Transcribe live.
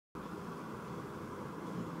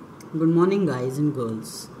Good morning, guys and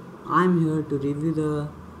girls. I'm here to review the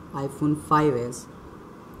iPhone 5s.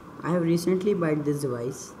 I have recently bought this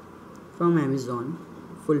device from Amazon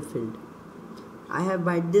fulfilled. I have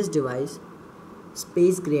bought this device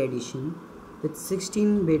Space Gray Edition with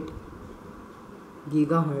 16-bit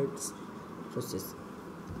gigahertz processor.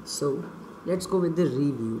 So let's go with the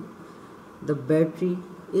review. The battery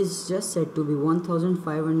is just said to be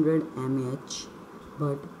 1500 mAh,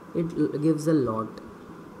 but it gives a lot.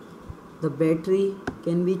 The battery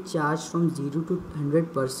can be charged from 0 to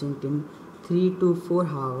 100% in 3 to 4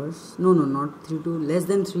 hours. No, not 3 to less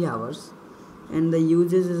than 3 hours. And the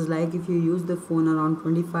usage is like if you use the phone around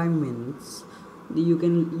 25 minutes, you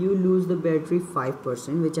lose the battery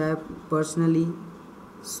 5%, which I personally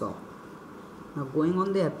saw. Now going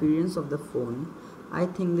on the appearance of the phone, I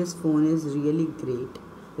think this phone is really great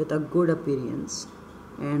with a good appearance,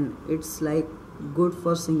 and it's like good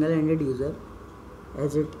for single-handed user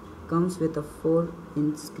as it comes with a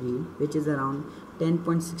 4-inch screen which is around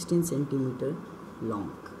 10.16 centimeter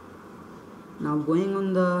long. Now going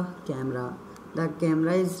on the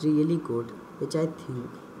camera is really good, which I think,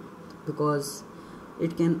 because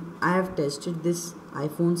I have tested this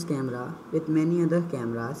iPhone's camera with many other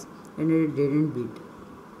cameras and it didn't beat.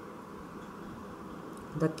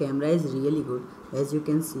 The camera is really good, as you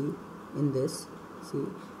can see in this.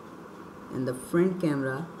 And the front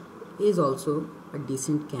camera is also a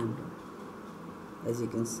decent camera, as you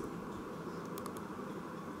can see.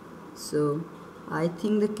 So I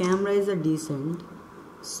think the camera is a decent.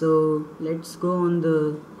 So let's go on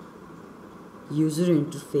the user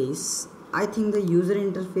interface. I think the user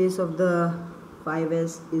interface of the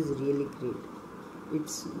 5s is really great.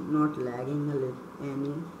 It's not lagging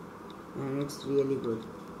and it's really good.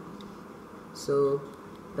 So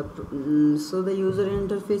the user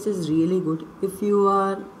interface is really good. If you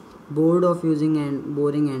are bored of using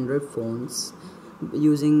boring Android phones,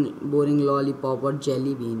 using boring Lollipop or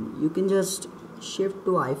Jelly Bean, you can just shift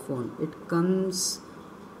to iPhone. It comes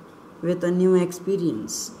with a new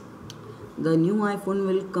experience. The new iPhone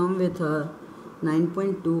will come with a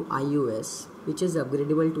 9.2 iOS, which is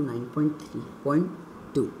upgradable to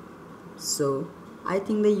 9.3.2. So I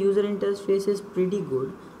think the user interface is pretty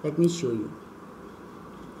good. Let me show you.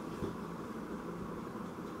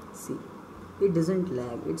 See, it doesn't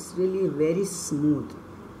lag. It's really very smooth.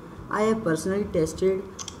 I have personally tested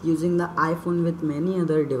using the iPhone with many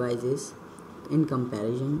other devices in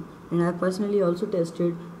comparison, and I personally also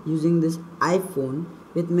tested using this iPhone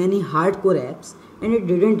with many hardcore apps, and it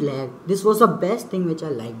didn't lag. This was the best thing which I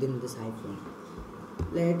liked in this iPhone.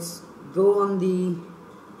 Let's go on the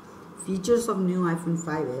features of new iPhone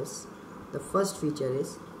 5s. The first feature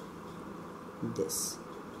is this,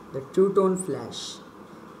 the True Tone Flash.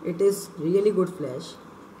 It is really good flash,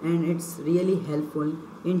 and it's really helpful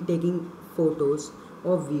in taking photos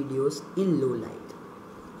or videos in low light.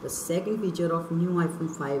 The second feature of new iPhone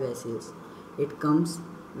 5s is it comes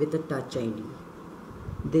with a Touch ID.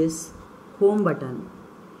 This home button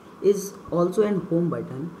is also an home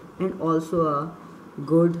button and also a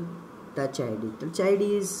good Touch ID. Touch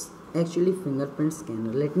ID is actually fingerprint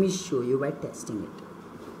scanner. Let me show you by testing it.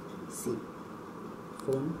 See,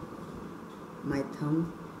 phone, my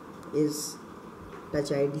thumb is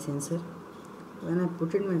Touch ID sensor. When I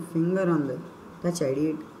put my finger on the Touch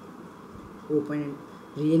ID, it opened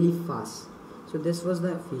really fast. So this was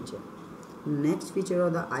the feature. Next feature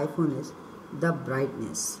of the iPhone is the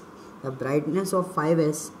brightness. The brightness of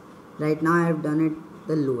 5s, right now I have done it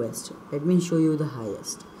the lowest. Let me show you the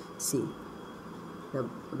highest. See, the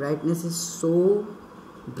brightness is so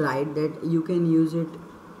bright that you can use it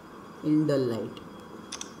in the light.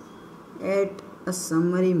 At a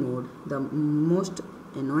summary mode, the most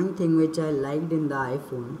annoying thing which I liked in the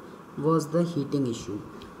iPhone was the heating issue.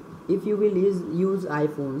 If you will use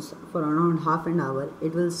iPhones for around half an hour,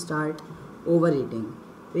 it will start overheating,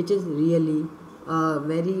 which is really a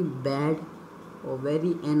very bad or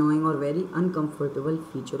very annoying or very uncomfortable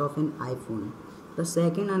feature of an iPhone. The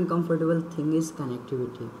second uncomfortable thing is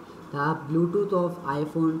connectivity. The Bluetooth of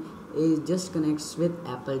iPhone just connects with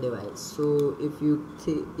Apple device. So if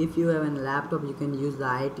you have a laptop, you can use the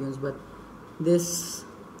iTunes, but this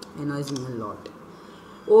annoys me a lot.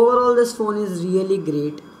 Overall, this phone is really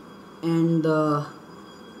great, and the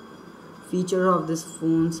features of these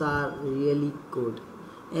phones are really good.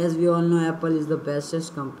 As we all know, Apple is the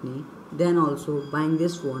bestest company. Then also, buying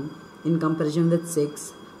this phone in comparison with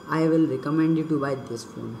 6, I will recommend you to buy this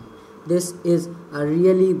phone. This is a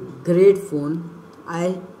really great phone.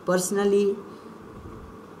 I personally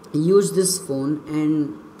use this phone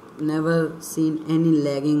and never seen any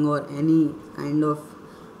lagging or any kind of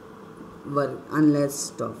work unless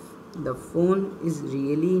stuff. The phone is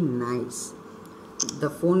really nice. The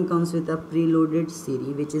phone comes with a preloaded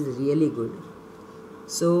Siri which is really good.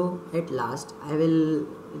 So at last I will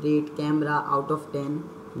rate camera out of 10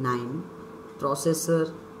 9,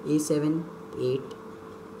 processor A7 8,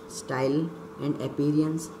 style and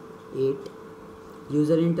appearance 8,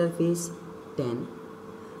 user interface 10,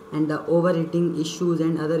 and the overheating issues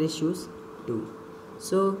and other issues 2.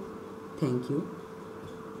 So thank you.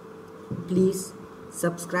 Please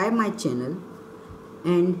subscribe my channel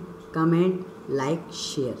and comment, like,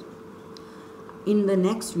 share. In the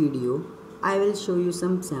next video I will show you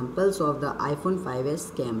some samples of the iPhone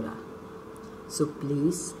 5s camera. So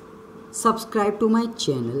please subscribe to my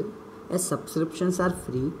channel as subscriptions are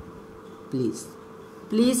free.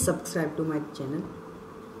 Please subscribe to my channel.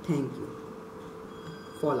 Thank you.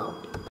 Fallout.